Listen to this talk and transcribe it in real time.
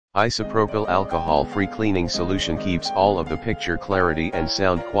Isopropyl alcohol-free cleaning solution keeps all of the picture clarity and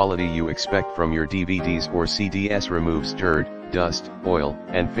sound quality you expect from your DVDs or CDs. Removes dirt, dust, oil,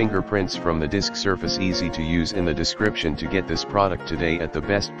 and fingerprints from the disc surface. Easy to use. In the description to get this product today at the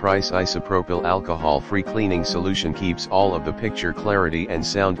best price. Isopropyl alcohol-free cleaning solution keeps all of the picture clarity and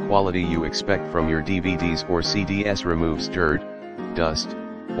sound quality you expect from your DVDs or CDs. Removes dirt, dust,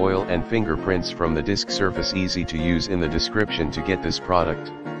 oil and fingerprints from the disc surface. Easy to use. In the description to get this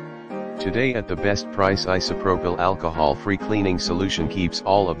product today at the best price. Isopropyl alcohol-free cleaning solution keeps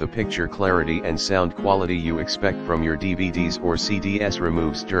all of the picture clarity and sound quality you expect from your DVDs or CDs.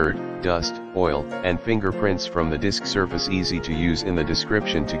 Removes dirt, dust, oil, and fingerprints from the disc surface. Easy to use. In the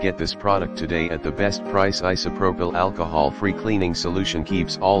description to get this product today at the best price. Isopropyl alcohol-free cleaning solution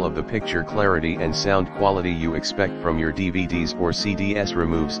keeps all of the picture clarity and sound quality you expect from your DVDs or CDs.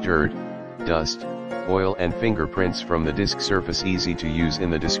 Removes dirt, dust, oil and fingerprints from the disc surface. Easy to use.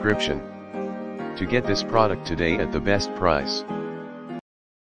 In the description to get this product today at the best price.